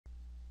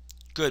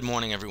Good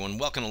morning, everyone.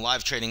 Welcome to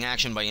Live Trading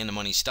Action by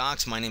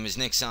InTheMoneyStocks. My name is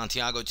Nick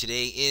Santiago.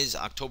 Today is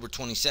October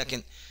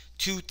 22nd,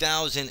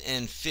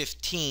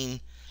 2015.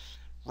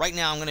 Right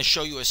now, I'm going to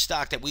show you a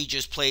stock that we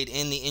just played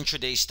in the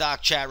intraday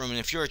stock chat room. And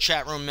if you're a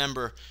chat room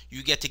member,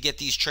 you get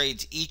these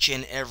trades each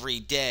and every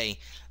day.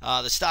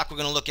 The stock we're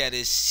going to look at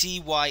is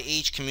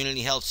CYH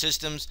Community Health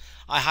Systems.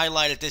 I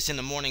highlighted this in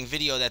the morning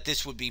video that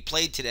this would be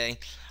played today.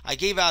 I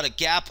gave out a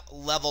gap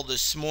level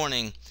this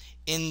morning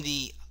in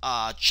the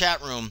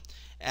chat room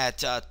at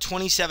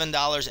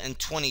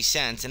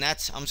 $27.20, and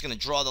that's, I'm just going to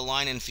draw the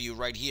line in for you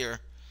right here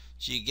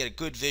so you get a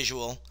good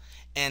visual.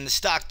 And the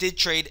stock did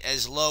trade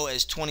as low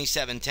as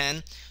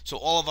 $27.10, so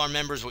all of our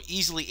members were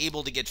easily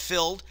able to get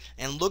filled.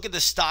 And look at the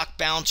stock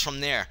bounce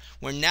from there.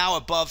 We're now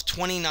above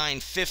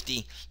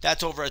 $29.50.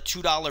 That's over a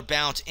 $2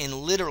 bounce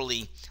in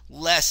literally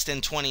less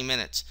than 20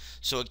 minutes.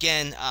 So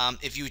again,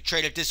 if you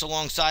traded this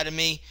alongside of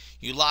me,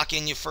 you lock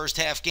in your first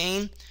half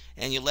gain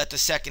and you let the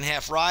second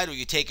half ride, or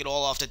you take it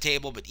all off the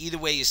table. But either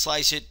way you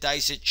slice it,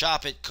 dice it,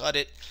 chop it, cut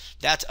it,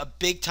 that's a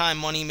big time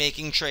money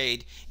making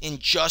trade in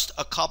just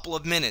a couple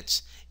of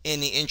minutes in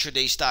the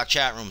intraday stock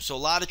chat room. So a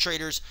lot of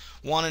traders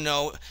want to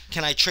know,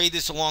 can I trade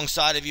this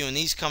alongside of you? And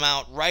these come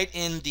out right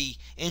in the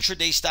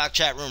intraday stock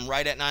chat room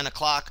right at 9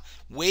 o'clock,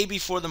 way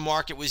before the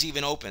market was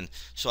even open.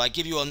 So I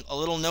give you a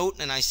little note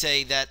and I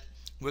say that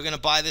we're going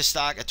to buy this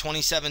stock at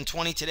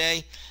 $27.20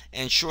 today,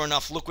 and sure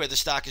enough, look where the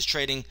stock is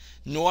trading,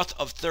 north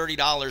of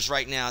 $30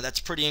 right now. That's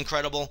pretty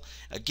incredible.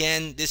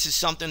 Again, this is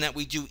something that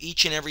we do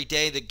each and every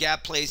day. The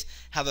gap plays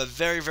have a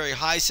very, very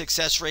high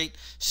success rate.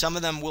 Some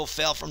of them will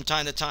fail from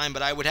time to time,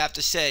 but I would have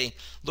to say,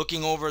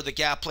 looking over the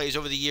gap plays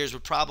over the years,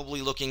 we're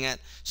probably looking at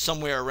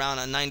somewhere around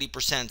a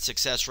 90%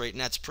 success rate,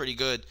 and that's pretty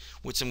good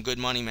with some good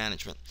money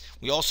management.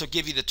 We also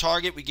give you the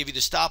target, we give you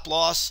the stop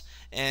loss,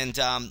 and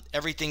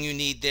everything you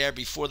need there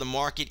before the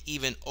market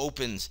even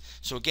opens.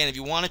 So again, if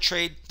you want to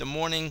trade the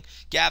morning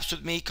gaps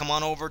with me, come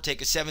on over,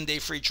 take a 7-day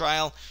free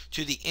trial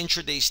to the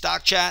intraday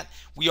stock chat.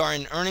 We are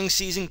in earnings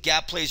season.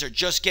 Gap plays are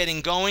just getting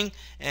going,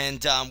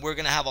 and we're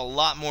going to have a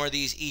lot more of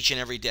these each and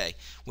every day.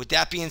 With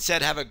that being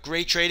said, have a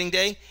great trading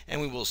day, and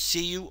we will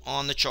see you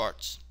on the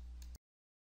charts.